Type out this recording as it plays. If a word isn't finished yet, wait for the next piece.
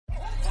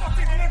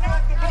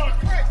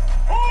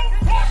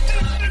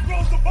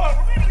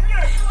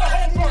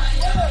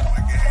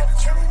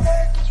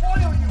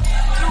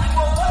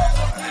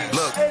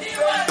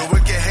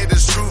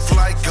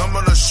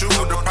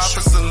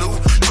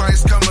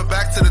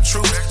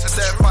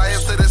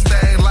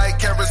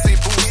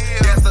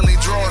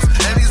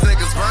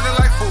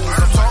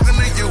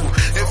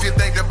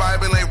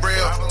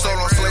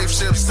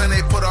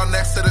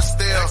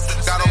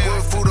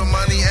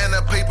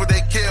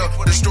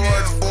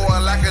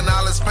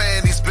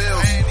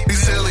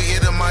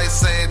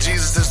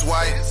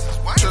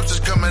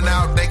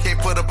out, they can't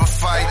put up a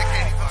fight.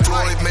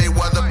 Floyd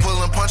Mayweather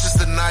pulling punches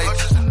tonight.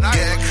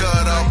 Getting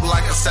cut up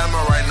like a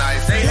samurai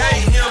knife. They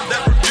hate him,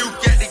 that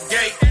rebuke at the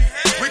gate.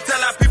 We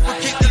tell our people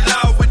keep the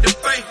law with the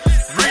faith.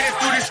 Reading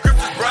through these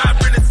scriptures, bro, I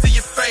really see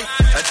your face.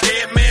 A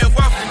dead man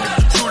walking if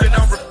you truly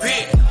don't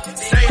repent.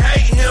 They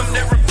hate him,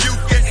 that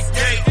rebuke at the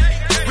gate.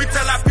 We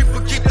tell our people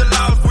keep the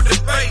laws with the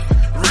faith.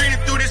 Reading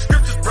through these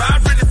scriptures, bro, I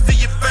really see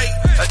your face.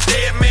 A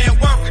dead man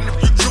walking if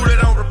you truly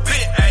don't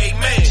repent.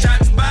 Amen.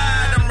 Shots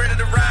fired, I'm ready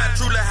to ride.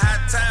 Truly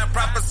high time,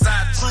 prophesy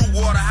true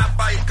water. High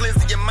fire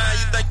cleansing your mind.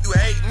 You think you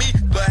hate me,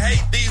 but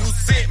hate thee who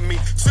sent me.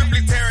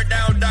 Simply tearing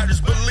down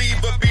doctors, believe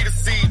or be the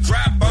seed.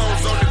 Dry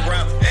bones on the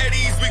ground. At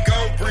ease we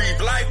gon' breathe.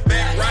 Life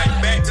back, right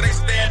back till they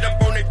stand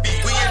up on their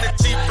feet. We in the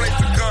cheap place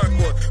for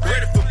concord.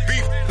 Ready for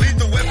beef.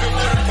 Lethal weapon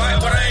with a fight,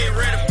 but I ain't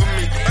ready for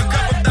me. A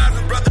couple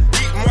thousand brother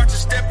deep,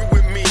 marching stepping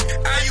with me.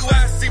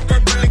 IUIC,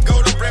 purple and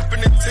gold, I'm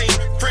repping the team.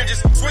 Fringes,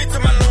 swing to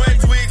my loin,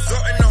 twigs,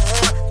 sorting the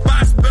horn.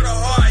 Box better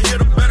hard, hit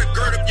them better,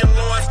 gird up your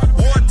loins.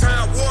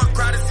 Wartime, war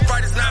cry, this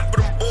fight is not for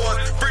them boys.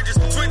 Fringes,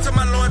 swing to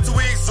my loin,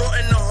 twigs,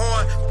 sorting the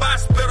horn.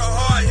 Box better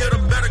hard, hit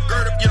them better,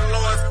 gird up your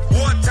loins.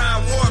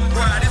 Wartime, war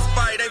cry, this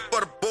fight ain't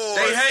for the boys.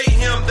 They hate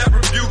him, that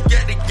rebuke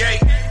at the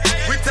gate.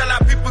 We tell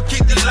our people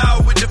keep the law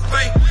with the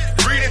faith.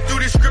 Reading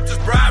through these scriptures,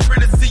 bro, I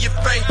really see your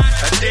face.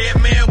 A dead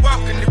man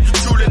walking if you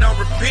truly don't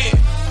repent.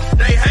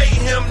 They hate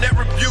him, that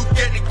rebuke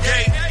at the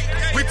gate.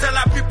 We tell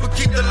our people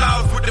keep the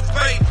laws with the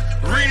faith.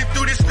 Reading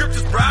through these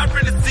scriptures, bro, I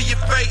really see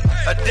your face.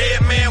 A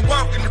dead man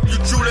walking if you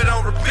truly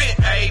don't repent.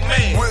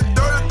 Amen. With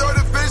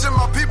 30 vision,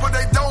 my people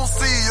they don't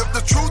see. If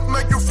the truth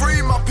make you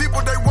free, my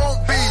people they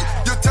won't be.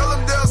 You tell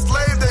them they're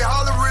slaves, they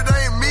holler it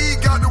ain't me.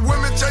 Got the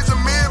women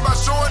chasing men by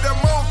showing them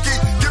monkey.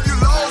 Give you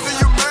laws and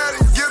you mad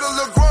and get a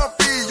little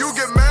grumpy. You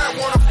get mad,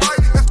 wanna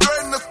fight and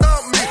threaten to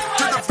thump me.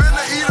 To defend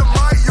the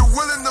Edomite, you're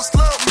willing to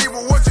slump me.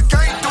 But what you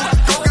can't do,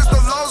 go against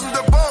the laws and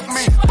debunk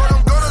me. But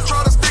I'm gonna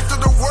try to stick to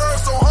the word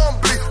so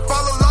humbly.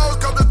 Follow laws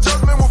cause the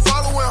judgment will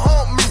follow and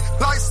haunt me.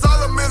 Like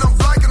Solomon, I'm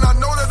black and I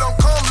know that I'm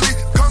comely.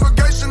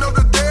 Congregation of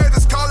the dead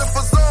is calling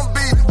for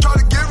zombies. Try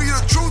to give you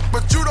the truth,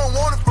 but you don't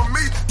want it from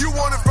me. You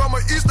want it from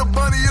an Easter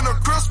bunny in a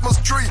Christmas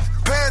tree.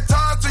 Paying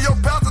time to your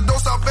pastor,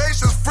 though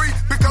salvation's free.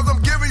 Because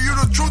I'm giving you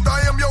the truth,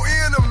 I am your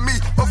enemy.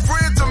 A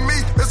friend to me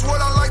is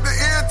what I like the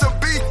end to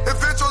be.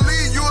 Eventually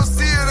you'll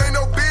see it ain't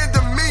no bend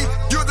to me.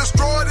 You're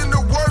destroyed in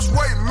the worst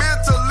way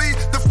mentally.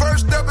 The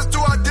first step is to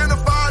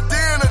identify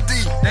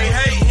identity. They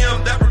hate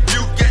him, that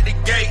rebuke at the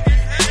gate.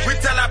 We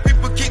tell our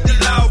people keep the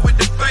law with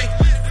the faith.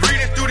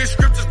 Reading through these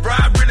scriptures, bro,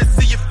 I really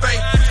see your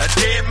face. A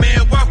dead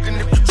man walking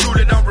if you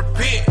truly don't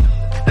repent.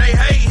 They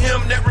hate him,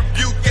 that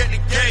rebuke at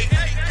the gate.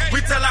 We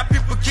tell our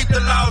people keep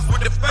the laws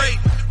with the faith.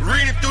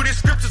 Reading through these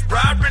scriptures, bro,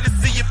 I really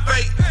see your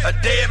face. A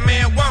dead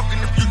man walking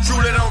if you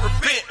truly don't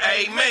repent.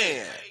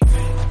 Amen.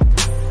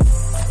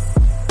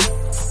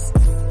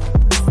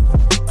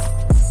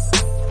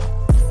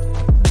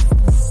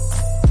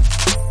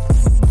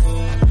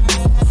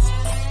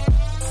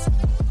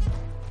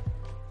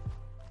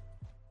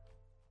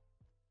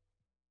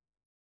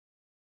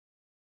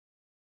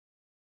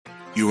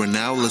 You are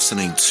now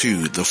listening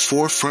to The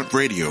Forefront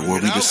Radio,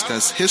 where we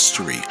discuss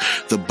history,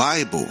 the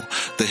Bible,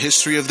 the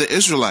history of the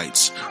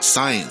Israelites,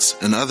 science,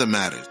 and other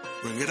matters.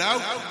 Bring it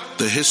out.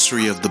 The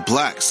history of the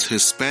blacks,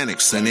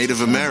 Hispanics, and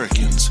Native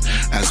Americans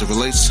as it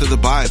relates to the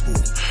Bible.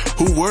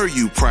 Who were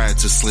you prior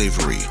to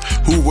slavery?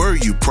 Who were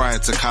you prior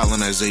to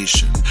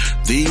colonization?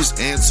 These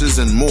answers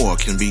and more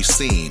can be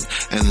seen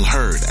and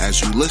heard as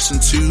you listen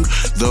to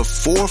The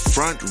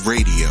Forefront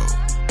Radio.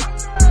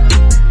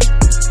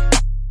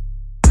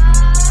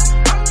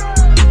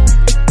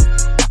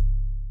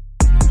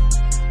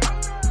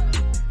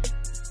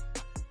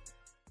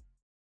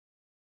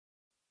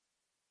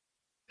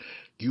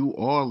 You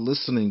are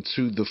listening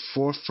to The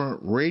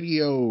Forefront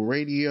Radio.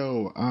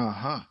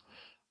 I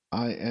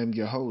am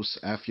your host,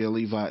 Afia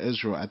Levi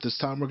Israel. At this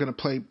time, we're going to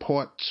play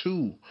part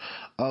 2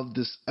 of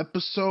this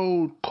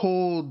episode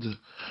called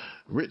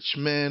Rich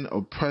Men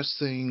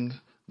Oppressing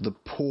the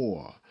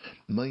Poor.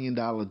 $1 Million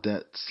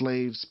Debt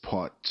Slaves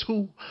Part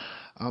 2.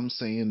 I'm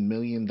saying $1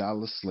 Million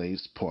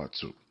Slaves Part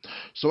 2.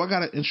 So I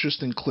got an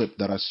interesting clip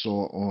that I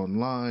saw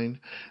online,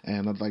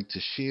 and I'd like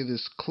to share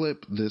this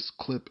clip. This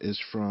clip is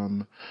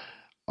from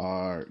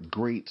our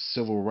great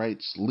civil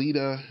rights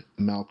leader,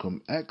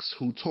 Malcolm X,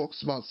 who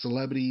talks about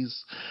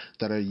celebrities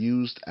that are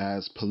used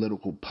as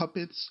political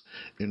puppets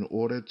in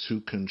order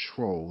to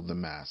control the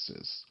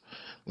masses.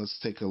 Let's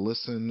take a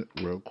listen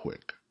real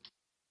quick.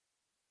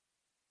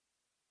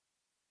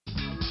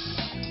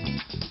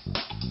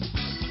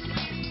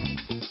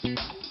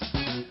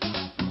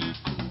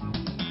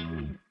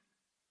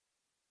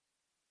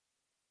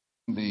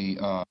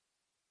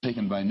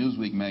 Taken by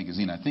Newsweek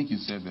magazine, I think you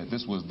said that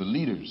this was the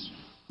leaders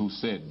who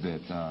said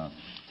that,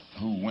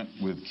 who went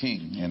with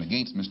King and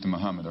against Mr.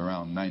 Muhammad,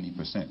 around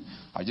 90%.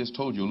 I just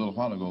told you a little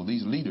while ago,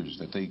 these leaders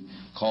that they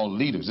call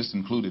leaders, this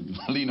included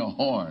Lena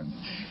Horne,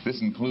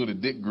 this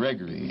included Dick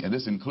Gregory, and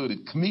this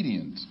included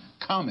comedians,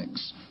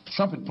 comics,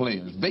 trumpet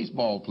players,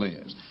 baseball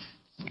players.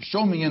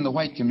 Show me in the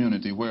white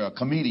community where a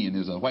comedian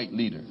is a white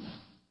leader.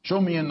 Show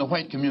me in the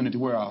white community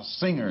where a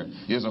singer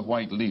is a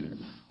white leader,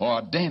 or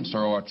a dancer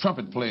or a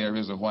trumpet player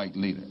is a white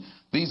leader.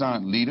 These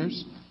aren't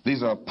leaders.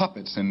 These are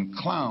puppets and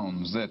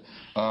clowns that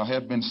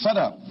have been set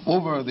up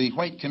over the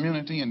white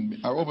community and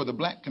over the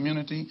black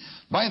community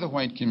by the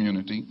white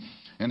community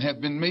and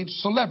have been made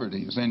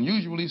celebrities and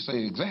usually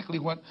say exactly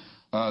what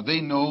they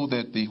know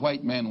that the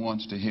white man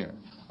wants to hear.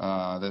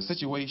 The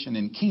situation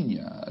in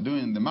Kenya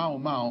during the Mau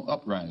Mau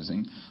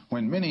uprising,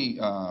 when many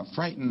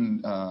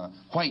frightened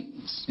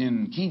whites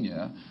in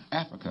Kenya,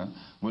 Africa,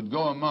 would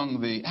go among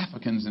the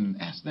Africans and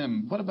ask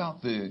them, what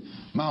about the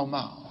Mau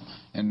Mau?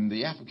 And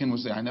the African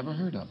would say, I never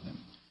heard of them.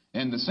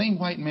 And the same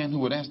white man who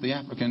would ask the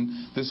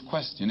African this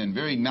question and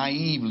very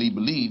naively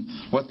believe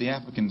what the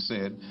African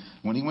said,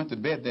 when he went to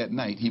bed that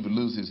night, he would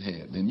lose his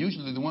head. And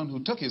usually the one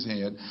who took his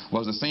head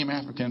was the same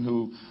African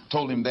who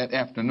told him that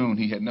afternoon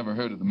he had never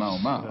heard of the Mau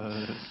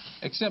Mau.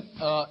 Except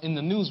in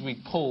the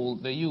Newsweek poll,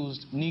 they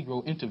used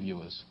Negro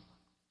interviewers.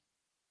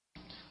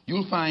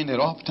 You'll find that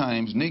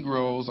oftentimes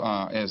Negroes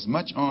are as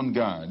much on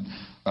guard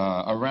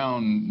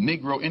around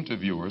Negro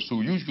interviewers,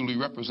 who usually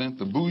represent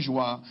the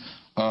bourgeois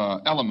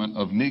element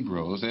of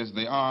Negroes, as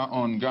they are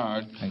on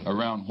guard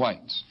around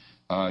whites.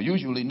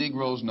 Usually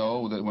Negroes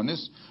know that when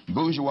this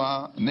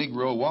bourgeois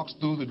Negro walks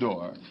through the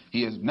door,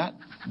 he is not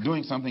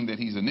doing something that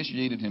he's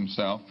initiated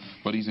himself,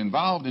 but he's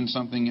involved in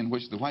something in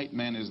which the white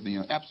man is the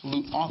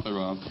absolute author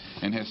of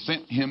and has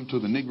sent him to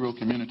the Negro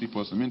community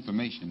for some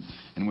information.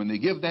 And when they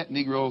give that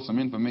Negro some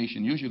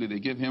information, usually they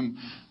give him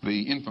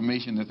the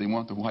information that they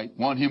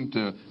want him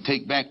to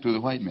take back to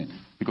the white man.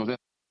 Because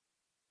that's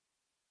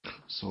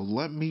So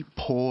let me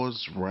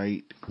pause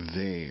right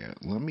there.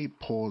 Let me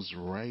pause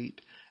right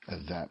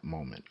at that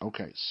moment.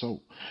 Okay,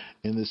 so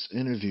in this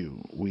interview,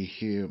 we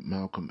hear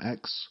Malcolm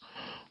X,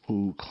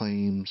 who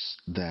claims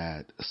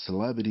that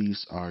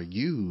celebrities are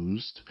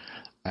used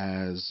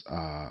as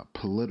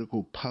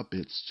political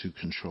puppets to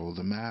control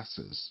the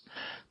masses.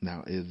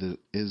 Now,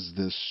 is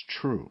this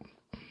true?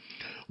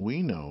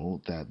 We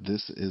know that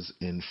this is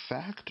in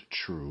fact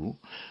true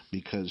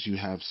because you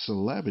have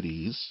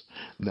celebrities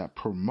that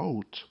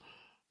promote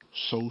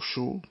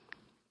social,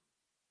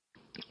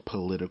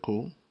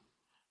 political,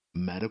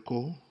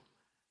 medical,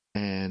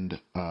 and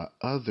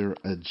other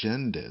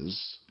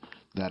agendas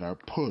that are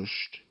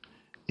pushed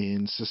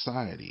in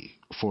society.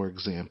 For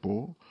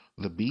example,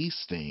 the bee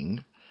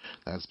sting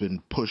that's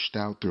been pushed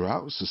out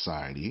throughout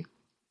society.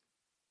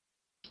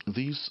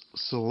 These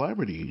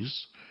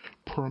celebrities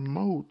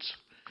promote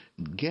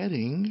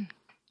getting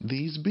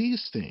these bee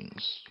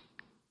stings.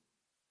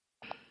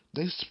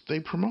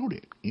 They promote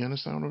it. You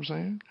understand what I'm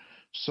saying?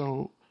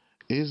 So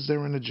is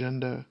there an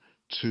agenda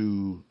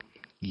to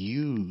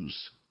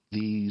use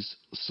these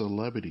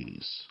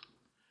celebrities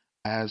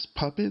as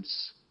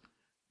puppets?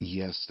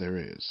 Yes, there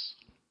is.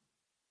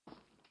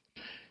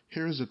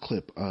 Here's a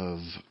clip of,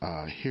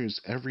 here's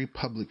every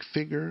public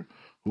figure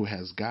who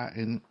has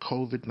gotten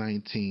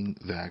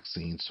COVID-19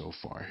 vaccine so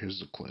far.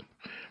 Here's a clip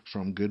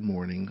from Good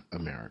Morning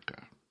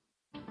America.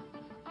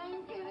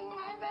 I'm getting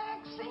my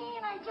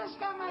vaccine. I just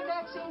got my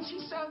vaccine.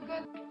 She's so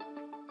good.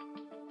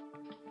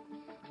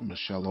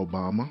 Michelle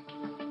Obama,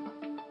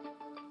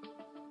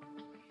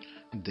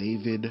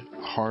 David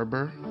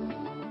Harbour,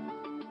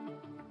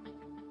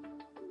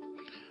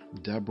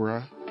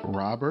 Deborah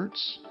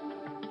Roberts,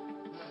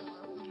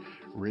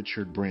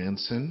 Richard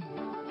Branson.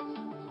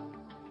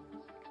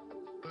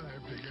 I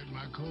have to get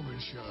my COVID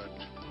shot,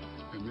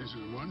 and this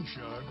is one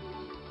shot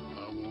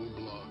I won't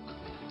block.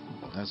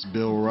 That's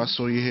Bill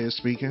Russell you hear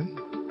speaking.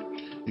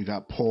 You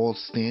got Paul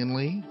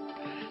Stanley.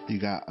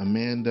 You got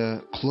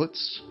Amanda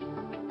Klutz.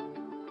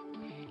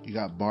 You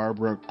got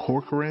Barbara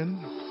Corcoran.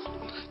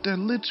 They're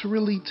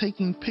literally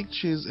taking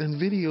pictures and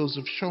videos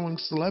of showing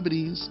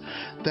celebrities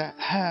that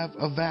have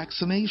a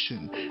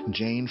vaccination.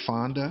 Jane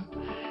Fonda,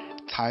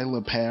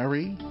 Tyler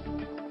Perry,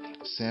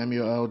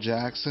 Samuel L.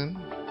 Jackson,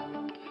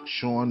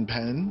 Sean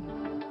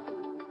Penn,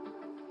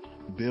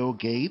 Bill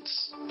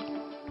Gates,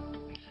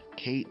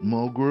 Kate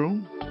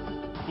Mulgrew,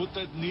 Put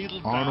that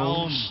needle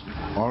Arnold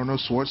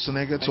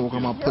Schwarzenegger talking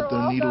about put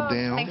the needle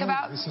down.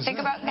 Think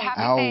about Happy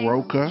Al Face,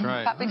 Roker.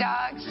 Right. Puppy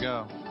Dogs,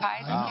 Go.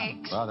 Pies and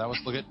Cakes. Wow, that was,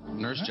 look at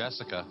Nurse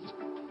Jessica.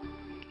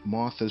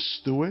 Martha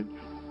Stewart,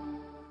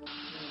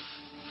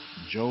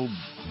 Joe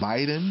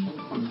Biden,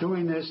 I'm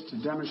doing this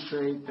to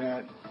demonstrate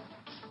that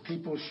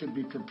people should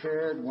be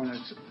prepared when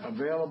it's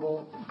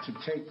available to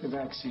take the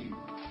vaccine.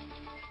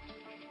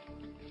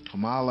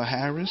 Kamala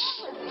Harris,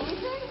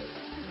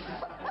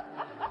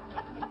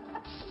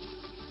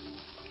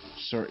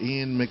 Sir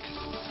Ian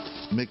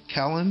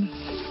McKellen,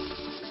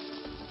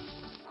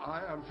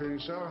 I am feeling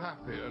so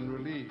happy and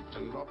relieved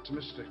and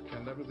optimistic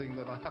and everything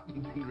that I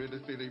haven't been really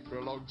feeling for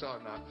a long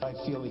time now. I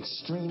feel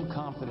extreme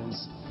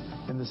confidence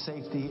in the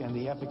safety and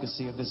the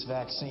efficacy of this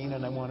vaccine,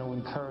 and I want to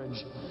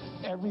encourage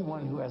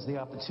everyone who has the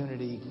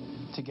opportunity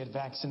to get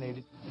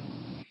vaccinated.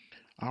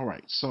 All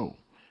right, so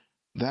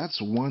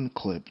that's one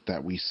clip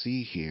that we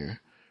see here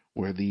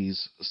where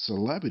these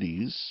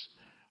celebrities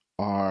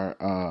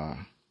are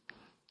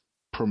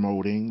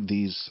promoting,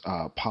 these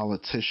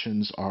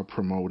politicians are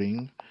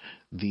promoting,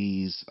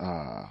 these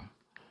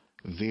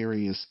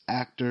various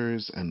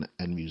actors and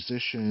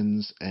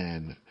musicians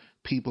and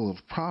people of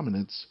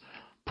prominence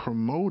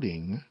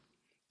promoting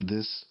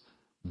this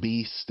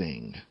bee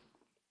sting,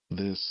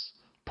 this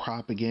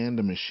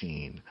propaganda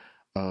machine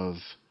of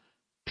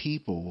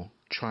people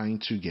trying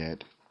to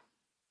get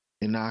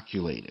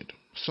inoculated.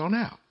 So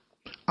now,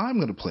 I'm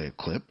going to play a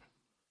clip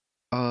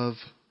of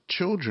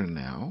children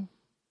now,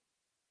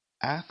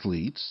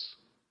 athletes,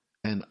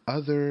 and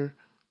other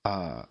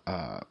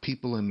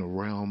people in the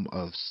realm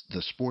of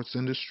the sports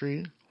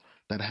industry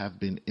that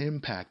have been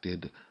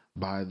impacted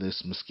by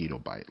this mosquito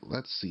bite.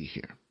 Let's see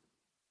here.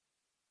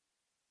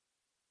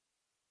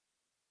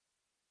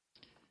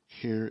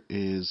 Here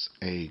is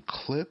a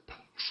clip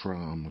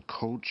from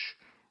Coach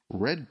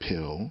Red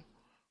Pill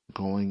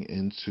going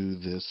into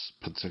this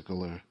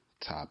particular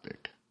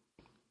topic.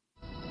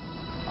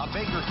 A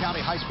Baker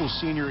County High School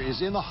senior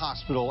is in the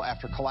hospital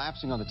after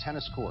collapsing on the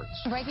tennis courts.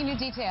 Breaking new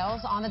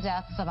details on the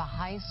deaths of a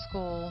high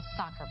school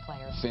soccer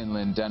player.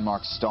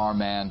 Finland-Denmark star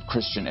man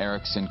Christian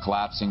Eriksen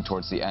collapsing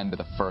towards the end of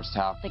the first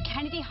half. The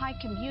Kennedy High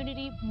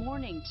community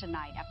mourning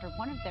tonight after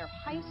one of their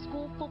high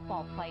school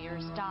football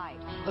players died.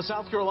 A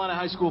South Carolina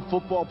high school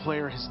football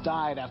player has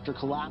died after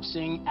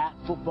collapsing at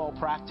football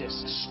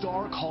practice.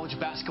 Star college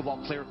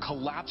basketball player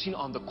collapsing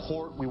on the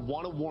court. We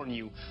want to warn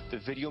you, the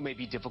video may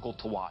be difficult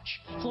to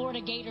watch.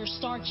 Florida Gators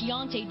star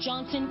Keontae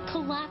Johnson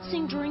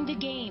collapsing during the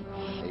game.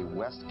 A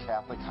West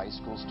Catholic high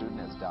school student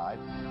has died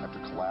after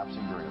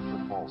collapsing during a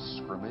football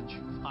scrimmage.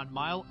 On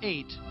mile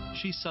 8,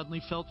 she suddenly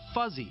felt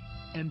fuzzy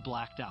and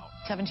blacked out.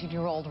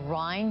 17-year-old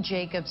Ryan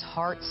Jacobs'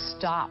 heart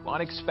stopped.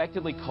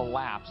 Unexpectedly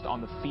collapsed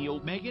on the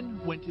field. Megan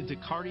went into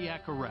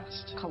cardiac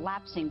arrest.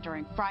 Collapsing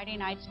during Friday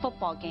night's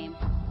football game.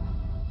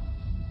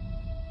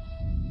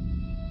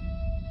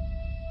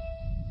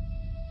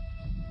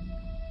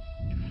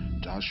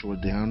 Joshua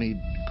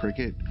Downey,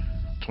 cricket,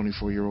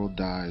 24-year-old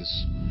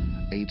dies.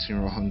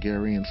 18-year-old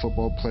Hungarian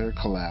football player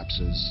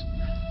collapses.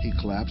 He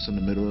collapsed in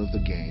the middle of the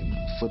game.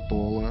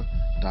 Footballer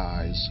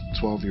dies.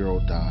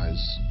 12-year-old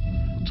dies.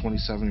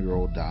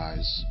 27-year-old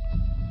dies.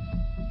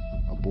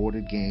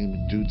 Aborted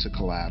game due to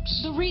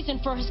collapse. The reason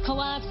for his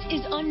collapse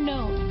is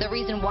unknown. The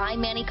reason why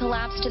Manny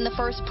collapsed in the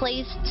first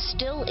place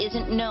still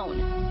isn't known.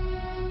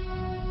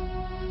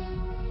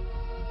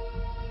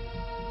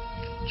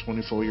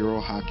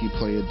 24-year-old hockey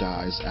player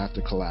dies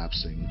after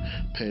collapsing.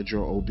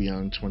 Pedro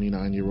Obiang,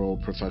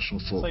 29-year-old professional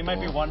football So you might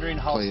be wondering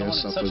how player someone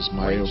suffers in such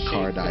great shape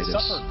myocarditis.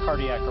 can suffer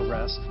cardiac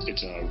arrest.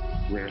 It's a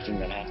rare thing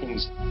that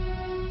happens.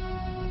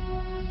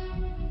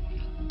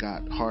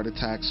 Got heart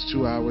attacks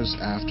 2 hours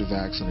after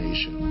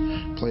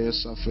vaccination. Player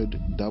suffered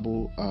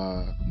double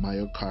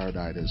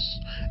myocarditis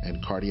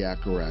and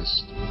cardiac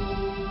arrest.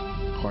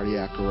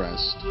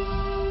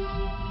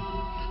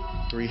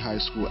 3 high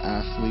school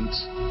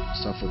athletes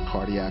suffered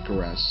cardiac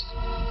arrest.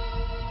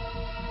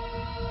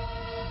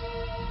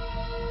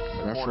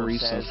 Referee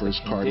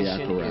suffers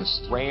cardiac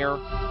arrest. Rare.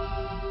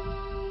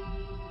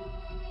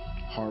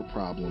 Heart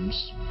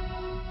problems.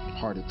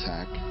 Heart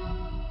attack.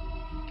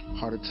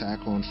 Heart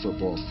attack on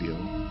football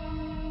field.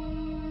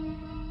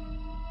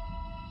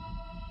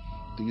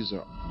 These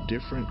are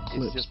different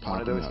clips It's just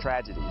popping one of those up.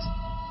 tragedies.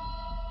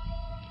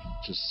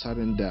 Just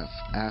sudden death,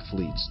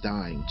 athletes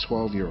dying,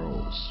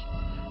 12-year-olds,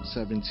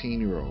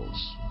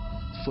 17-year-olds,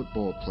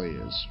 football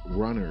players,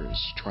 runners,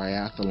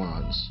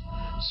 triathlons,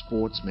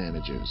 sports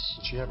managers.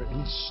 Did she have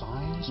any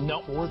signs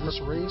No. before this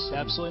race?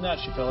 Absolutely not.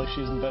 She felt like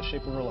she was in the best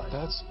shape of her life.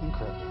 That's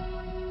incredible.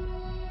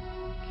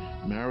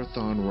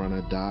 Marathon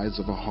runner dies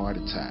of a heart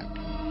attack.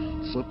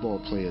 Football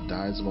player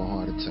dies of a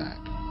heart attack.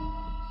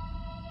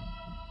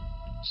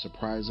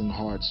 Surprising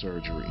heart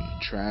surgery.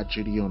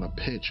 Tragedy on a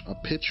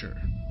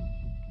pitcher.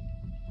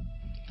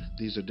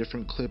 These are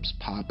different clips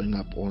popping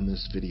up on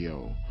this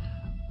video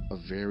of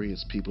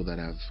various people that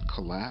have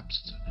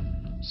collapsed,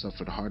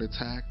 suffered heart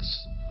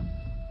attacks,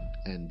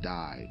 and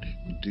died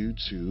due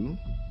to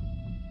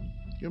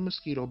your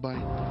mosquito bite.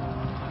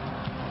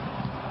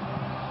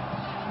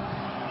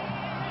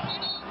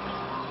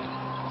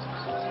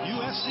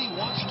 USC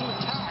wants to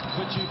attack,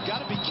 but you've got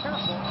to be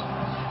careful.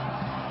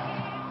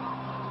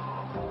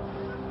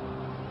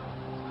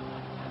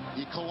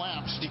 He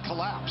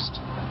collapsed.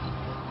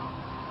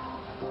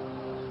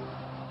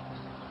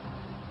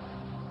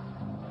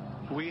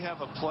 We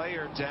have a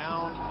player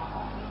down.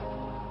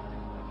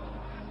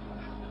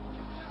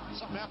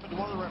 Something happened to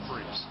one of the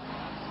referees.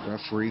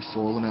 Referee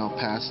falling out,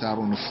 passed out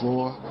on the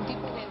floor.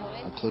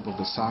 A clip of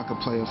a soccer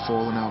player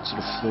falling out to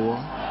the floor.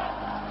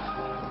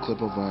 A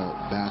clip of a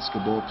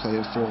basketball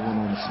player falling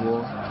on the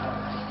floor.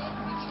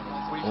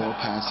 All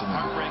passing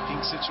out.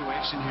 Heartbreaking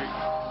situation here.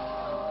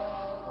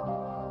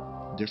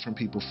 Different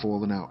people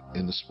falling out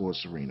in the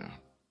sports arena.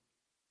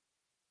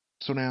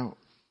 So now,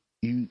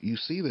 you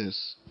see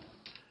this,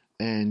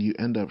 and you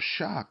end up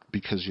shocked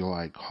because you're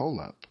like, hold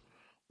up,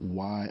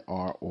 why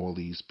are all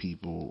these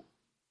people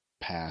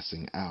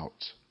passing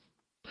out?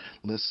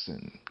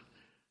 Listen,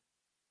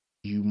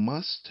 you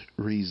must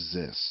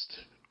resist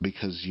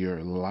because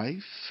your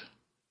life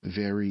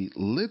very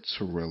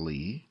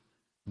literally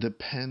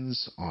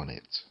depends on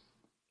it.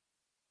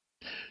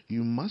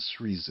 You must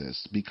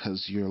resist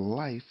because your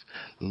life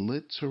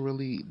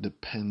literally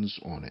depends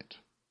on it.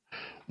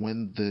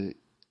 When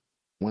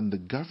the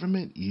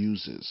government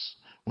uses,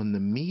 when the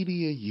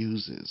media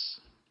uses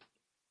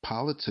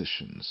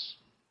politicians,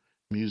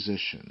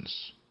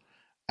 musicians,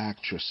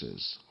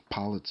 actresses,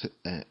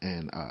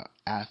 and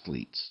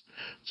athletes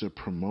to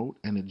promote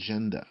an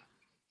agenda,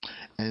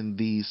 and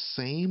these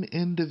same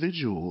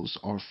individuals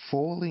are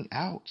falling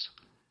out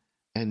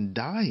and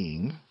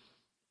dying,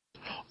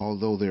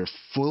 although they're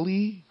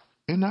fully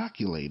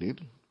inoculated,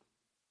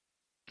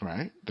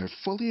 right? They're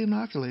fully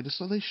inoculated,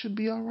 so they should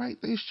be all right.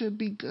 They should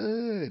be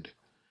good.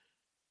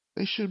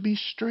 They should be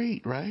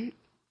straight, right?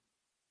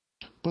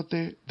 But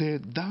they're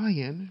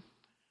dying,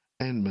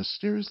 and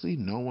mysteriously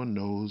no one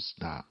knows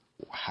not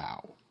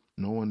how.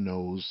 No one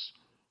knows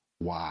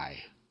why.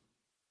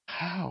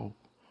 How?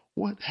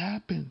 What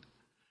happened?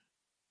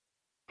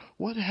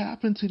 What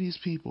happened to these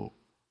people?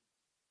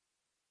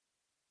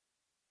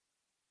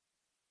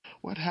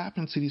 What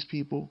happened to these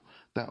people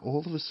that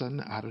all of a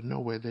sudden, out of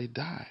nowhere, they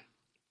die?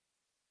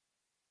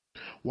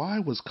 Why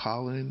was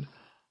Colin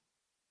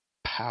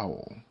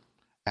Powell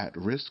at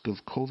risk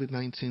of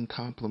COVID-19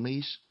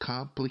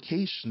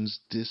 complications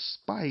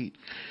despite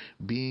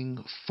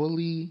being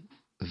fully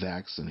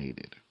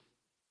vaccinated?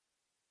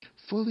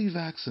 Fully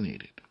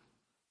vaccinated,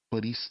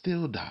 but he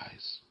still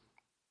dies.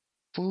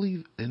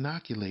 Fully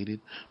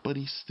inoculated, but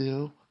he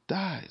still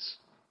dies.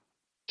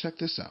 Check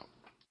this out.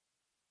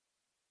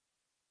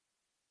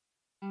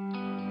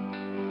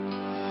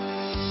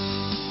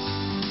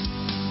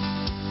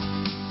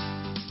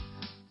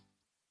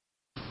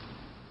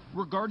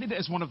 Regarded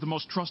as one of the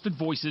most trusted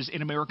voices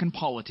in American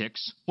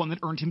politics, one that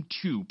earned him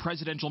 2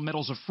 Presidential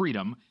Medals of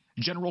Freedom,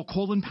 General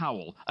Colin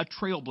Powell, a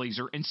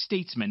trailblazer and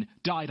statesman,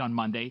 died on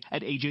Monday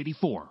at age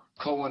 84.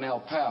 Colin L.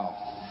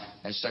 Powell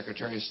as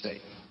Secretary of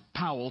State.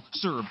 Powell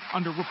served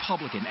under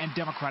Republican and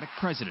Democratic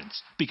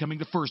presidents, becoming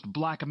the first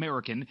black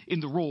American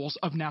in the roles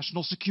of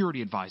National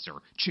Security Advisor,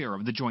 Chair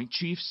of the Joint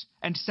Chiefs,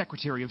 and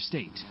Secretary of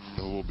State.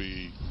 It will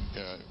be,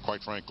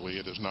 quite frankly,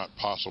 it is not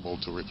possible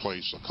to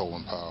replace a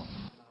Colin Powell.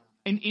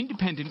 An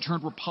independent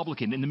turned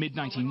Republican in the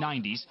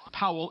mid-1990s,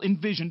 Powell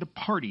envisioned a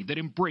party that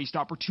embraced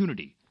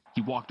opportunity.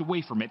 He walked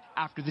away from it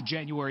after the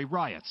January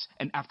riots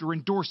and after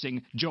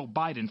endorsing Joe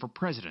Biden for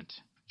president.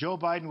 Joe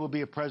Biden will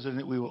be a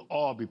president we will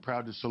all be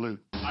proud to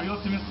salute. Are you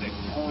optimistic?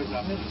 Always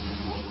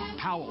optimistic.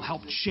 Powell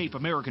helped shape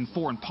American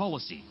foreign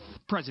policy.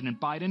 President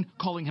Biden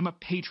calling him a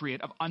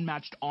patriot of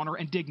unmatched honor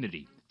and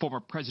dignity. Former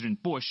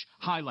President Bush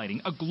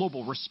highlighting a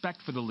global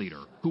respect for the leader,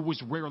 who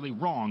was rarely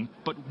wrong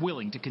but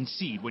willing to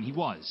concede when he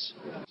was.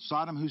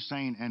 Saddam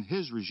Hussein and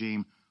his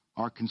regime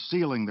are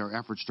concealing their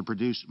efforts to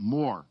produce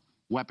more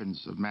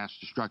weapons of mass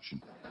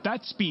destruction.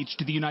 That speech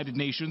to the United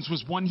Nations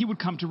was one he would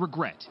come to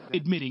regret,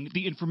 admitting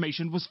the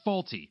information was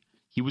faulty.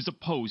 He was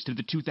opposed to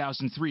the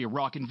 2003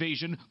 Iraq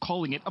invasion,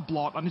 calling it a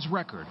blot on his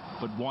record,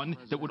 but one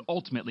that would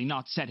ultimately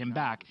not set him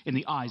back in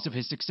the eyes of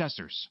his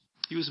successors.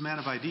 He was a man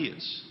of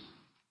ideas,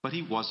 but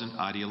he wasn't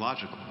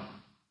ideological.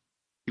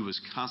 He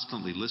was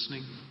constantly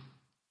listening,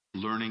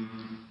 learning,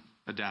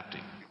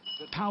 adapting.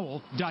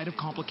 Powell died of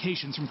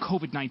complications from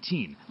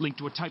COVID-19, linked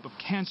to a type of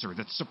cancer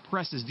that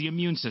suppresses the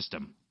immune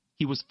system.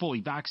 He was fully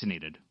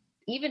vaccinated.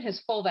 Even his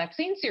full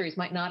vaccine series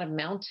might not have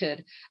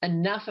mounted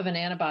enough of an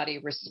antibody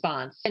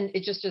response. And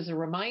it just is a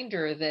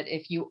reminder that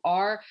if you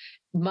are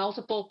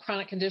multiple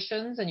chronic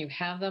conditions and you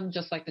have them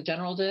just like the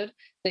general did,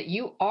 that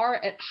you are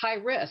at high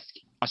risk.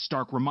 A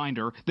stark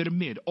reminder that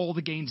amid all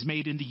the gains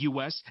made in the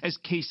U.S. as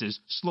cases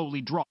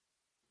slowly drop.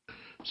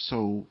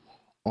 So,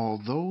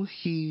 although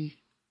he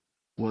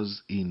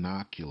was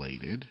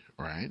inoculated,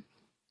 right,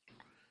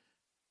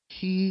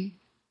 he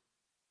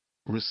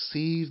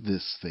received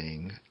this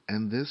thing,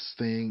 and this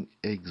thing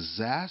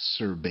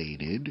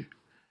exacerbated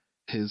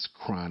his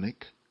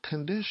chronic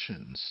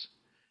conditions.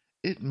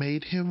 It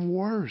made him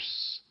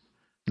worse,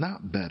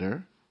 not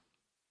better.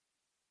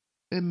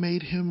 It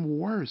made him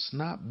worse,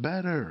 not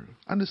better.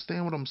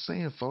 Understand what I'm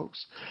saying,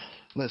 folks?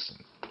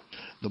 Listen,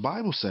 the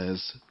Bible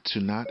says to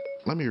not,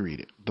 let me read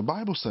it. The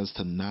Bible says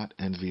to not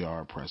envy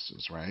our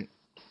oppressors, right?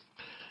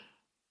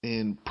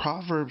 In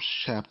Proverbs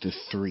chapter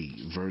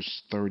 3,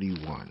 verse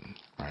 31,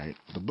 right?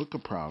 The book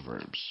of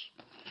Proverbs,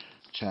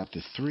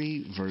 chapter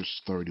 3,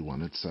 verse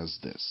 31, it says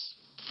this.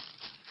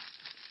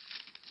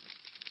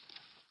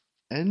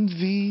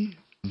 Envy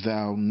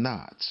thou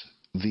not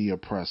the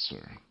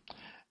oppressor,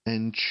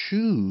 and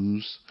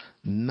choose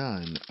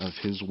none of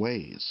his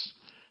ways.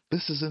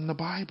 This is in the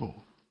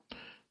Bible.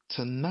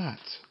 To not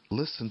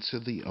listen to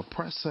the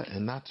oppressor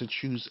and not to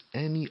choose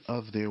any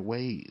of their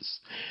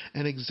ways.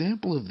 An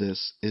example of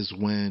this is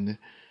when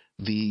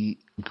the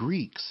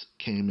Greeks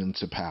came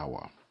into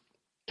power.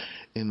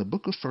 In the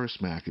book of 1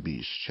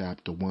 Maccabees,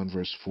 chapter 1,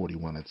 verse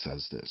 41, it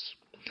says this.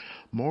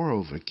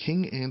 Moreover,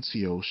 King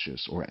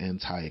Antiochus, or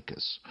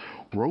Antiochus,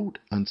 wrote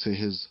unto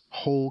his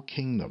whole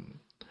kingdom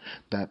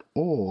that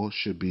all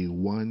should be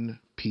one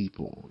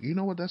people. You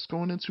know what that's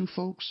going into,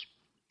 folks?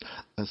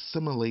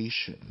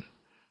 Assimilation.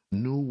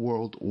 New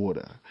World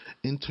Order,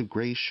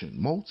 integration,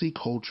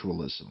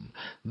 multiculturalism.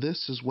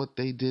 This is what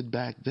they did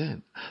back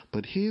then.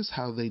 But here's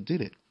how they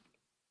did it.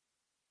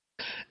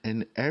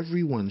 And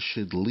everyone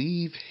should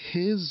leave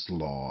his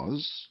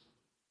laws,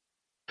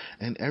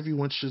 and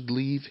everyone should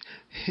leave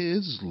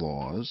his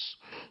laws.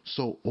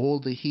 So all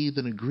the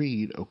heathen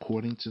agreed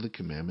according to the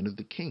commandment of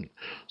the king.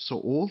 So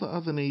all the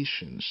other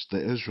nations,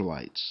 the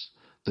Israelites,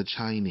 the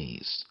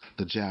Chinese,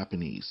 the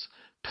Japanese,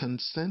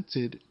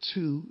 consented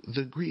to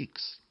the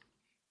Greeks.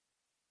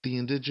 The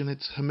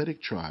indigenous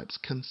Hamitic tribes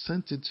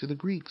consented to the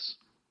Greeks.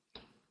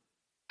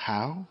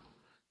 How?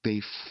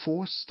 They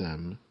forced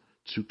them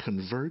to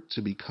convert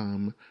to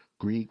become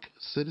Greek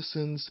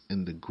citizens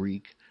in the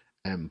Greek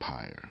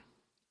Empire.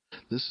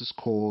 This is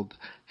called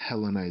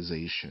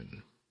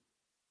Hellenization.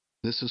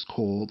 This is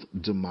called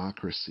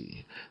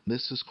democracy.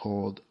 This is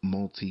called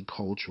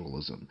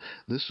multiculturalism.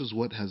 This is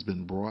what has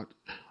been brought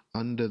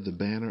under the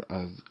banner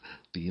of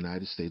the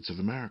United States of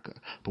America.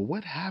 But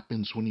what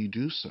happens when you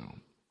do so?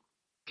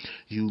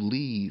 You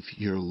leave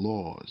your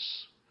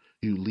laws.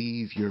 You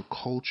leave your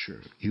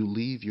culture. You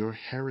leave your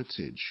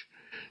heritage.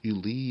 You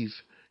leave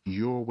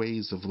your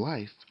ways of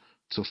life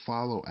to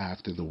follow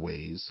after the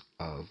ways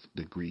of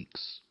the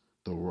Greeks,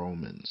 the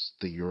Romans,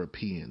 the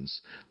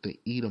Europeans, the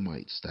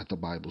Edomites that the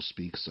Bible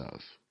speaks of.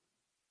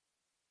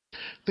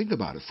 Think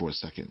about it for a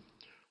second.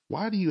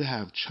 Why do you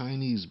have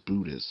Chinese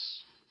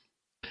Buddhists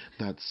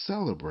that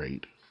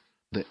celebrate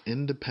the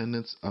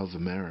independence of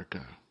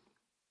America?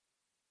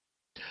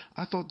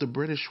 I thought the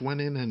British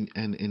went in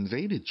and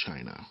invaded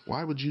China.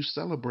 Why would you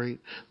celebrate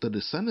the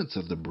descendants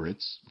of the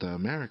Brits, the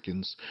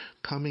Americans,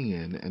 coming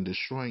in and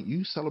destroying?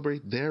 You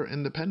celebrate their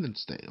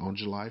Independence Day on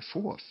July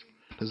 4th.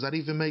 Does that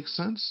even make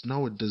sense?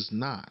 No, it does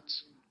not.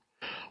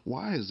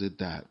 Why is it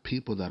that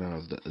people that are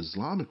of the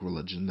Islamic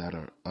religion, that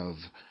are of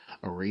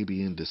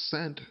Arabian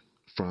descent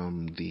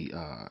from the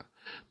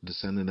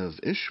descendant of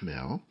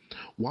Ishmael,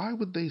 why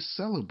would they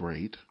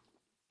celebrate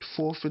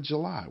 4th of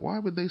July? Why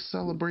would they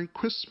celebrate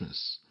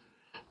Christmas?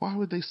 Why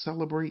would they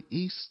celebrate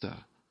Easter?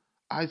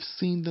 I've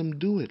seen them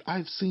do it.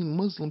 I've seen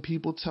Muslim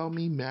people tell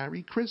me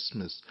Merry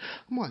Christmas.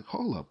 I'm like,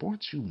 hold up,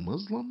 aren't you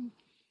Muslim?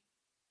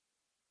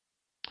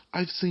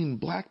 I've seen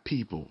black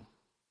people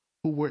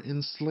who were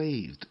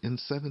enslaved in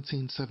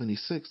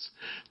 1776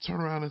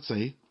 turn around and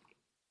say,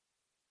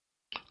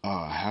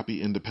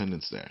 Happy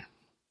Independence Day.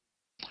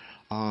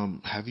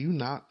 Have you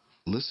not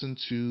listened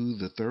to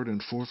the third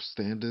and fourth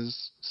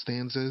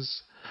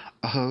stanzas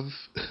of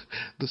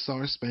the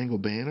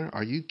Star-Spangled Banner?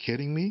 Are you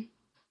kidding me?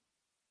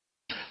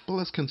 But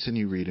let's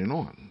continue reading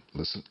on.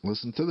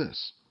 Listen to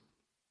this.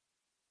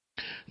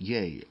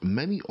 Yea,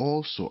 many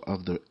also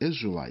of the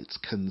Israelites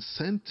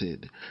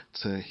consented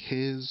to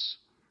his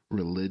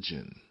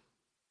religion,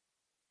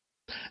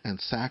 and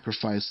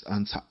sacrificed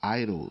unto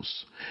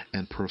idols,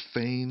 and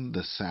profaned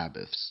the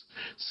Sabbaths.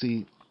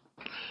 See,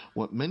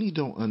 what many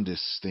don't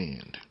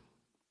understand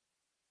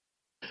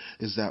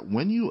is that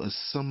when you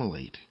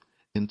assimilate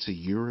into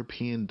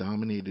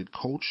European-dominated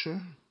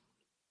culture,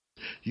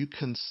 you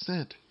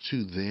consent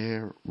to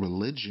their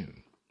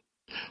religion.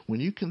 When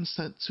you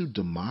consent to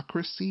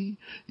democracy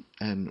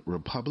and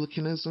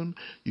republicanism,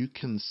 you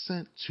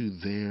consent to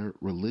their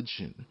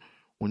religion.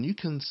 When you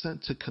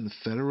consent to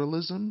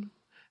confederalism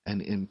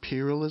and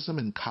imperialism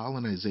and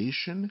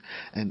colonization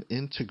and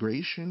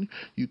integration,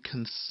 you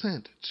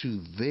consent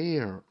to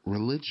their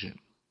religion.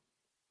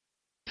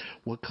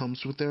 What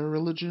comes with their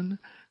religion?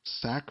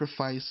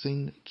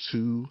 Sacrificing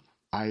to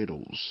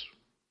idols.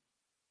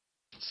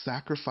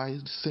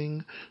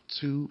 Sacrificing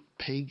to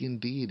pagan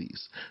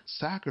deities.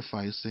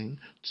 Sacrificing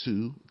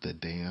to the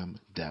damn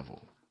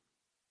devil.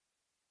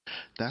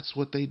 That's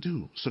what they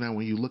do. So now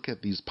when you look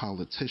at these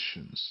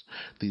politicians,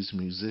 these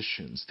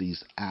musicians,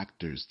 these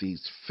actors,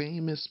 these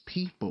famous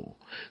people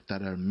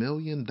that are $1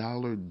 million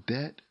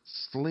debt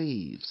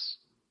slaves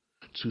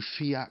to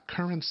fiat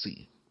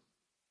currency,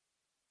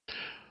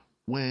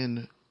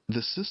 when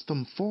the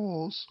system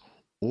falls,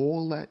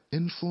 all that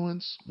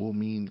influence will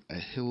mean a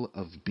hill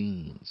of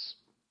beans.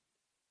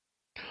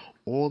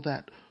 All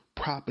that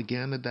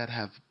propaganda that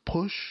have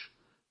pushed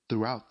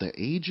throughout the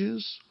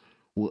ages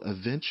will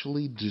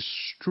eventually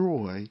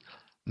destroy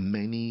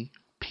many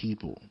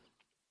people.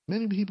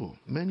 Many people,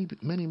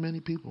 many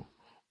people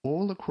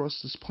all across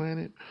this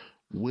planet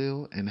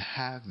will and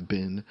have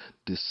been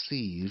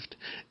deceived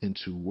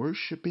into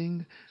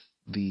worshiping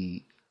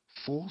the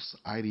false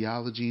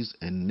ideologies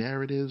and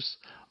narratives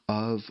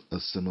of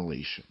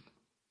assimilation.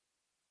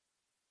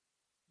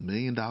 $1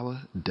 million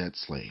debt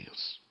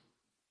slaves.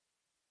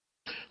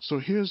 So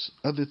here's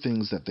other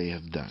things that they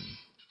have done.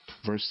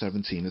 Verse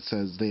 17, it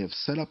says, they have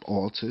set up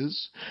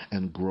altars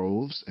and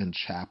groves and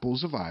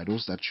chapels of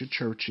idols, that's your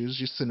churches,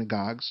 your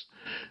synagogues,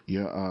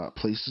 your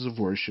places of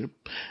worship,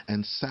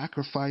 and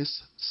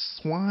sacrifice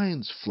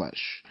swine's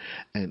flesh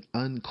and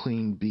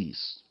unclean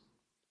beasts.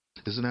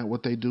 Isn't that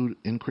what they do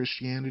in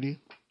Christianity?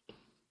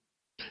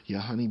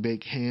 Your honey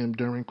baked ham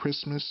during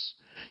Christmas,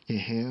 your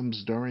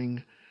hams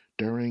during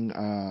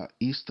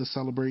Easter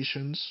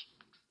celebrations,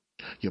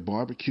 your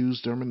barbecues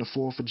during the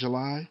 4th of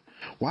July.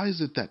 Why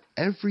is it that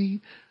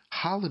every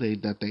holiday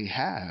that they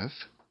have,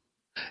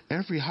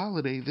 every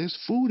holiday there's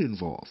food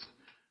involved?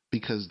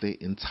 Because they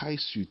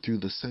entice you through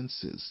the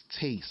senses,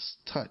 taste,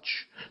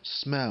 touch,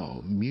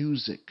 smell,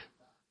 music.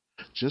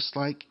 Just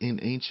like in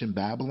ancient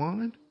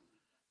Babylon,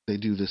 they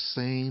do the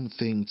same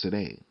thing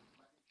today.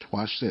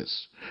 Watch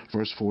this,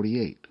 verse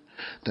 48.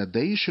 That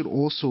they should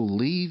also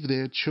leave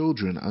their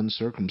children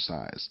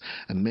uncircumcised,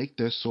 and make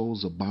their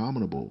souls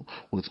abominable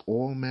with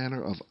all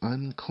manner of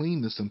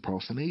uncleanness and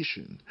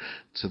profanation,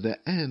 to the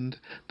end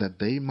that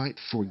they might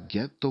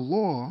forget the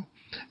law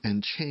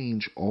and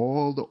change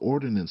all the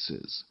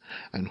ordinances.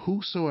 And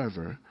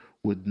whosoever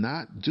would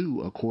not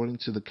do according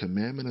to the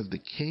commandment of the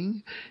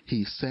king,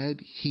 he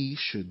said he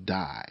should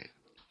die.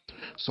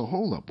 So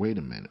hold up, wait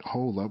a minute.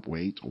 Hold up,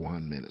 wait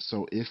 1 minute.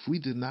 So if we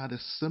did not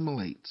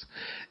assimilate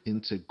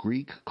into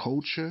Greek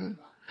culture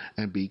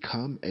and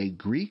become a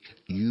Greek,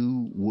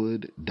 you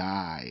would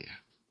die.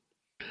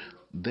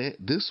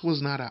 This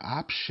was not an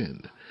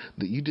option.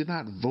 That you did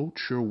not vote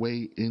your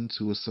way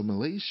into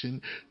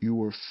assimilation. You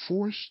were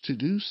forced to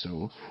do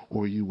so,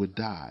 or you would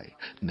die.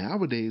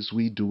 Nowadays,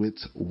 we do it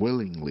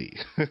willingly.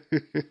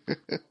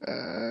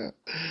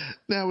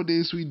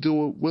 Nowadays, we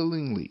do it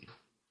willingly.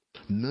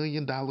 $1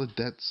 million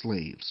debt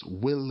slaves,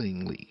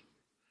 willingly.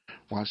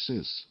 Watch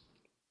this.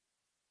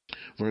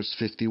 Verse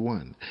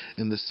 51.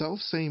 In the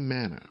selfsame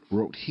manner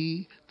wrote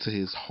he to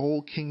his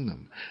whole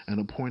kingdom, and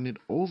appointed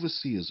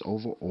overseers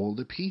over all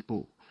the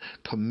people,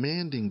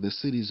 commanding the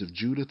cities of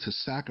Judah to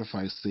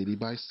sacrifice city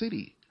by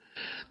city.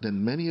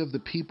 Then many of the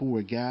people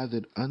were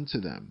gathered unto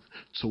them,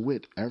 to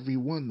wit, every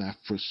one that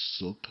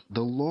forsook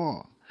the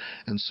law.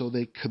 And so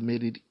they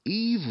committed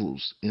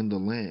evils in the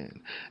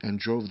land, and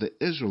drove the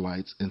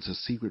Israelites into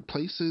secret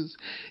places,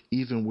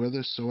 even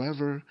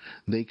whithersoever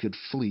they could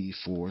flee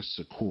for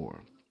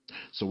succor.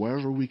 So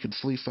wherever we could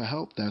flee for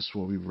help, that's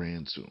where we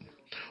ran to.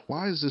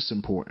 Why is this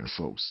important,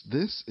 folks?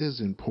 This is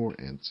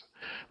important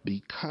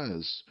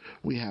because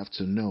we have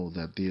to know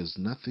that there's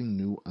nothing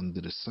new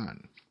under the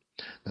sun.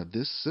 That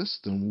this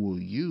system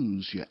will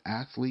use your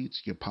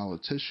athletes, your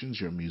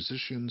politicians, your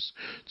musicians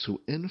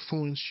to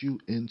influence you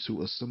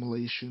into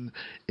assimilation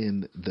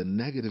in the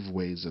negative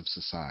ways of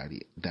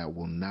society that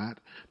will not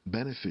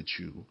benefit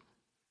you.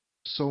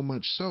 So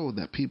much so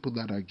that people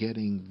that are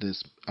getting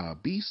this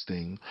bee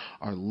sting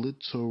are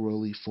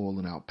literally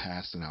falling out,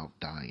 passing out,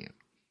 dying,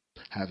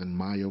 having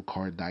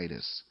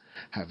myocarditis,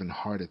 having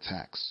heart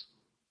attacks,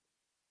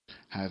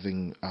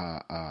 having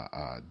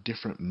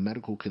different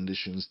medical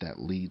conditions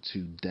that lead to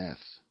death.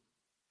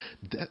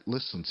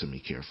 Listen to me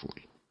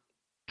carefully.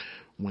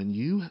 When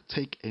you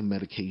take a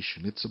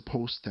medication, it's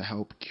supposed to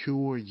help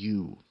cure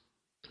you.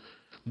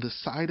 The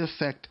side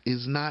effect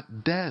is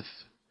not death.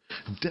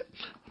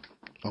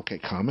 Okay,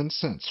 common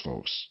sense,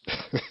 folks.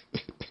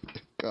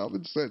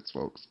 Common sense,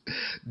 folks.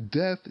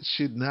 Death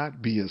should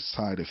not be a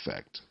side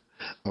effect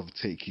of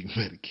taking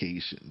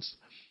medications.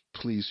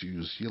 Please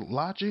use your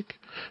logic.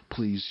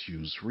 Please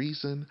use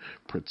reason.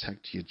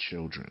 Protect your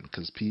children,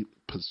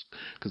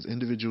 because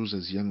individuals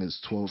as young as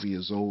 12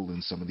 years old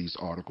in some of these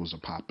articles are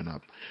popping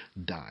up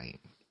dying.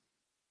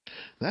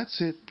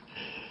 That's it.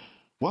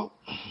 Well,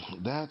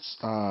 that's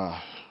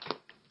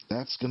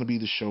going to be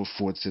the show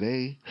for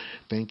today.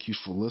 Thank you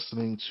for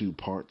listening to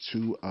part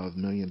 2 of $1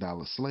 Million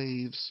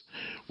Slaves.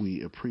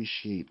 We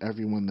appreciate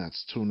everyone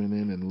that's tuning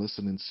in and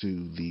listening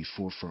to the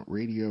Forefront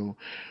Radio.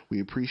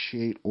 We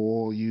appreciate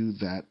all you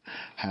that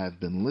have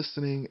been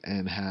listening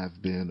and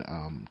have been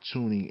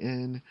tuning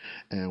in.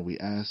 And we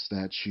ask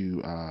that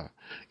you,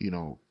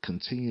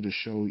 continue to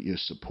show your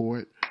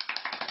support.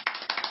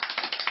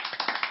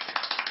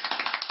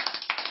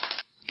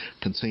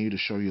 Continue to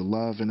show your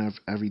love and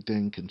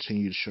everything.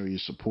 Continue to show your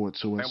support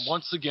to us. And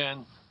once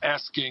again,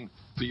 asking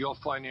for your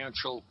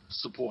financial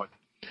support.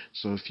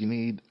 So if you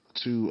need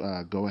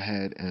to go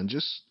ahead and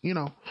just,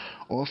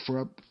 offer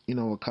up,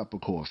 a cup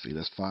of coffee.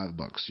 That's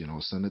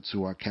 $5. Send it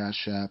to our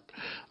Cash App,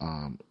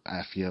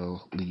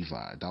 Afiel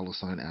Levi, $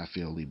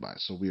 Afiel Levi.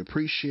 So we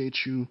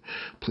appreciate you.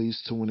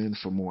 Please tune in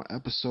for more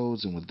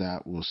episodes. And with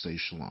that, we'll say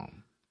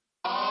shalom.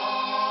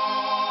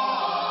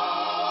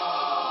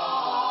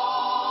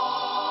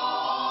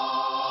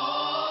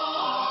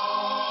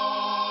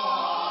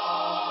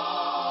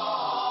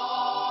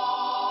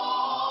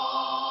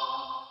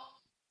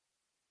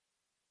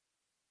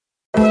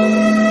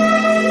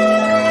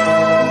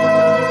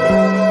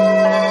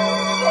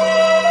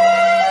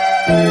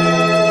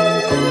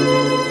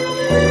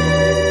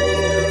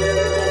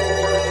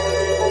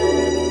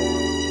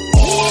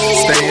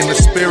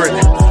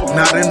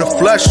 Not in the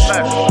flesh,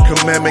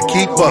 commandment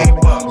keeper,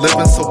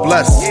 living so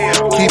blessed,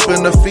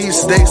 keeping the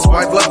feast days,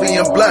 white loving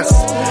and blessed,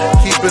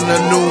 keeping the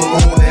new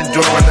moon,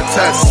 enduring the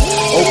test,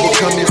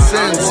 overcome your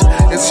sins,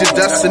 it's your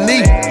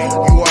destiny,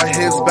 you are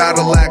his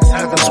battle axe,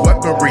 heaven's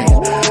weaponry,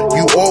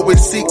 you always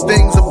seek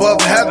things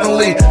above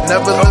heavenly.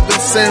 Never live in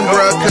sin,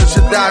 bruh, cause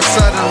you die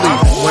suddenly.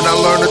 When I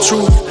learn the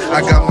truth,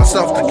 I got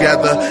myself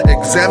together.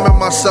 Examine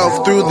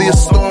myself through the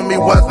stormy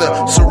weather.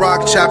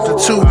 Sirach chapter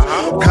 2,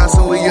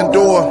 constantly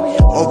endure,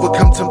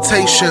 overcome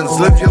temptations,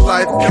 live your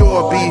life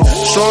pure, be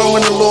strong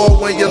in the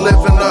Lord when you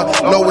live in a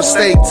lower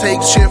state.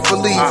 Take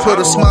cheerfully, put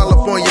a smile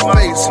upon your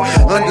face,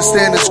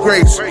 understand His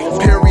grace,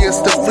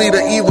 periods to flee the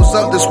evils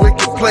of this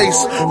wicked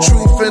place.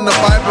 Truth in the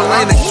Bible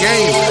ain't a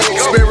game,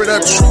 spirit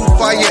of truth,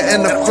 fire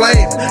and the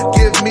flame.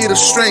 Give me the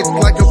strength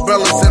like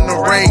umbrellas in the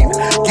rain.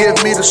 Give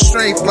me the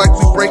strength like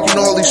we breaking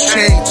all these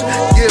chains.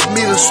 Give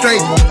me the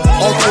strength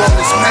all through all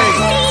this pain.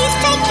 Please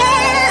take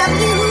care of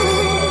you.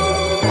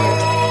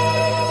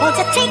 Want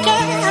to take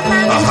care of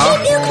mine and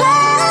keep you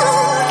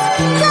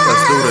close.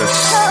 Let's do this.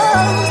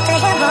 To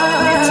heaven.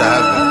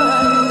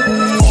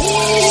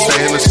 Stay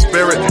in the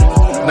spirit,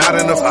 not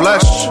in the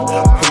flesh.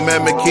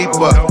 Commandment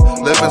keeper,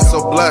 living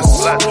so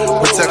blessed.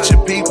 Protect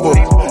your people,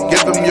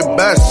 give them your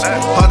best.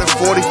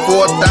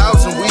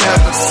 144,000 we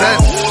haven't sent.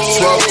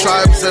 12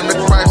 tribes in the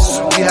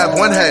Christ, we have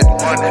one head.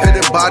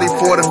 Fitted body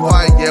for the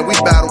fight, yeah, we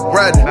battle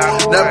bread.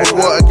 Never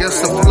war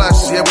against the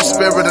flesh, yeah, we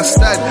spirit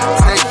instead.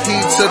 Take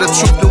heed to the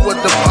truth of what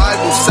the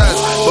Bible says.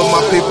 But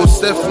my people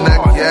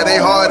stiff-necked, yeah, they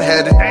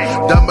hard-headed.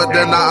 Dumber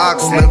than an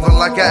ox, living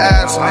like an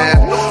ass,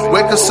 man.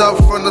 Wake us up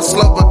from the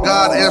slope of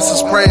God,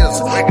 answers prayers.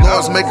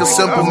 Laws make a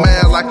simple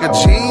man like a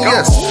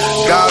genius.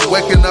 God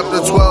waking up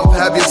the 12,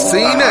 have you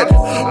seen it?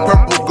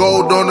 Purple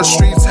gold on the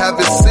streets, have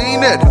you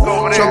seen it?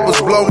 Trumpets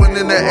blowing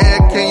in the air,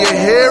 can you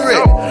hear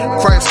it?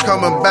 Christ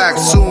coming back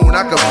soon,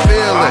 I can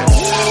feel it.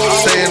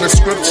 Stay in the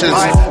scriptures,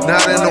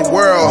 not in the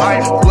world.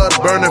 Blood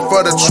burning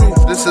for the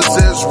truth, this is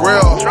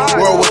Israel.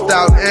 World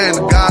without end,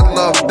 God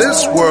loved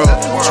this world.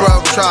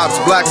 12 tribes,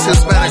 blacks,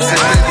 Hispanics,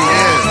 and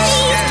Indians.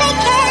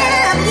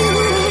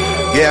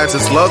 Yeah, I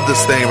just love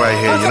this thing right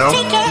here, you know?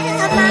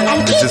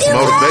 It's just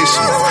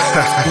motivational.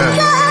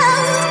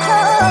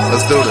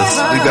 Let's do this.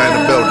 We got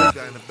in the building.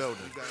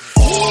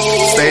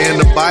 Stay in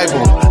the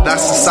Bible, not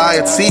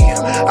society.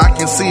 I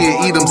can see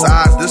in Edom's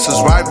eyes, this is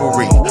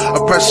rivalry.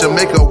 Oppression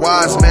make a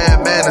wise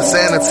man,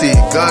 insanity.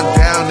 Gunned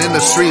down in the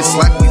streets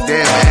like we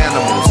damn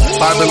animals.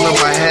 Bible in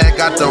my head,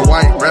 got the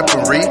white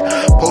referee.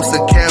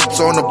 Posted camps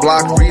on the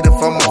block, reading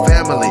for my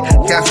family.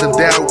 Casting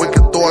down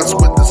wicked thoughts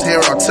with this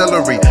here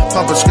artillery.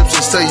 Pumping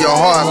scriptures to your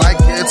heart like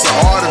it's an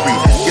artery.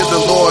 Give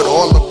the Lord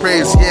all the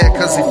praise, yeah,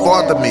 cause He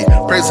fathered me.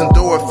 Praise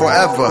endure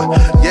forever,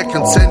 yeah,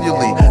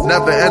 continually.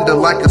 Never ended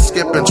like a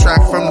skipping track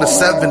from the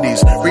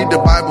 70s. Read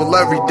the Bible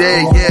every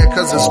day, yeah,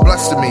 cause it's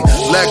blessed me.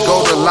 Let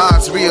go the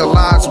lies,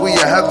 realize we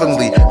are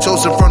heavenly.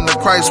 Chosen from the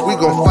Christ, we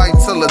gon' fight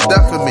till the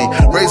death of me.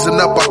 Raising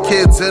up our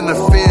kids in the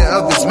fear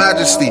of His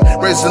majesty.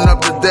 Raising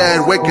up the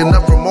dead, waking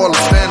up from all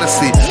His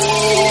fantasy.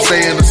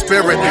 Stay in the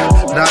spirit,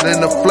 not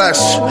in the flesh.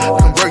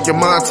 Convert your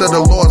mind to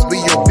the Lord's, be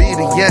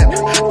obedient.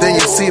 Then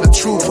you see the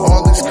truth,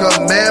 all these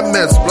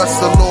commandments. Bless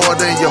the Lord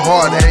in your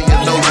heart and you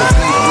know you'll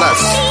be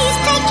blessed. Please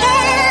take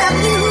care of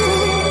you.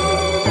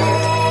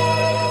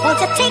 Want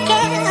to take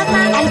care of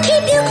mine and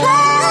keep you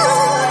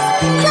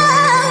close.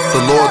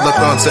 The Lord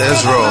looked unto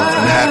Israel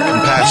and had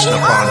compassion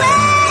upon him,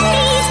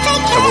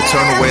 and will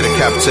turn away the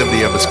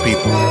captivity of His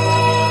people.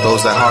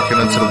 Those that hearken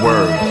unto the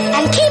word,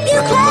 let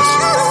them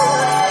listen.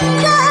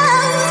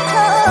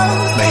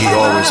 May He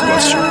always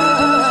bless you.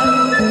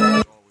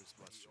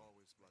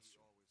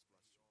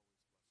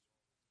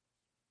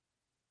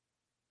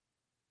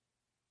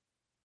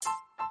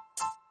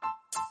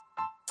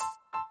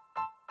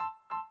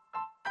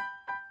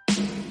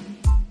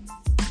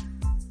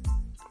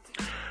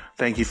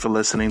 Thank you for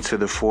listening to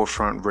the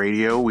Forefront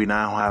Radio. We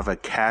now have a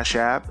Cash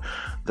App.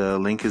 The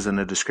link is in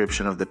the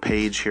description of the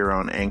page here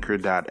on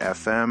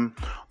Anchor.fm,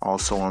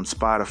 also on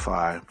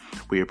Spotify.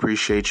 We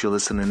appreciate you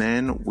listening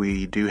in.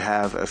 We do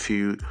have a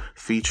few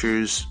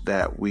features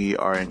that we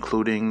are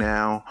including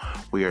now.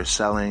 We are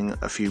selling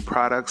a few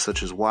products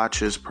such as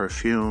watches,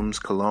 perfumes,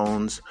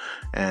 colognes,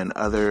 and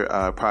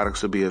other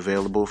products will be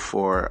available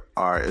for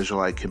our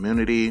Israelite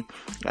community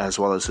as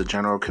well as the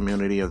general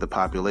community of the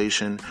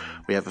population.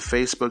 We have a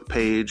Facebook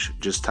page.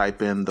 Just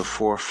type in The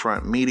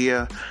Forefront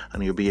Media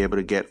and you'll be able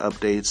to get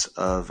updates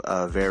of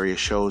various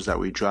shows that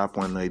we drop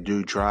when they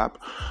do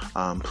drop.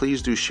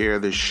 Please do share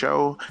this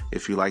show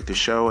if you like the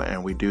show,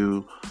 and we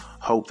do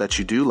hope that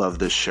you do love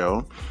this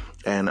show.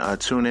 And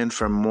tune in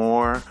for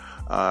more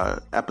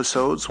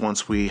episodes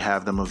once we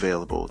have them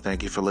available.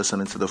 Thank you for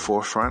listening to The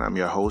Forefront. I'm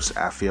your host,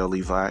 Afiel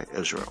Levi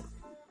Israel.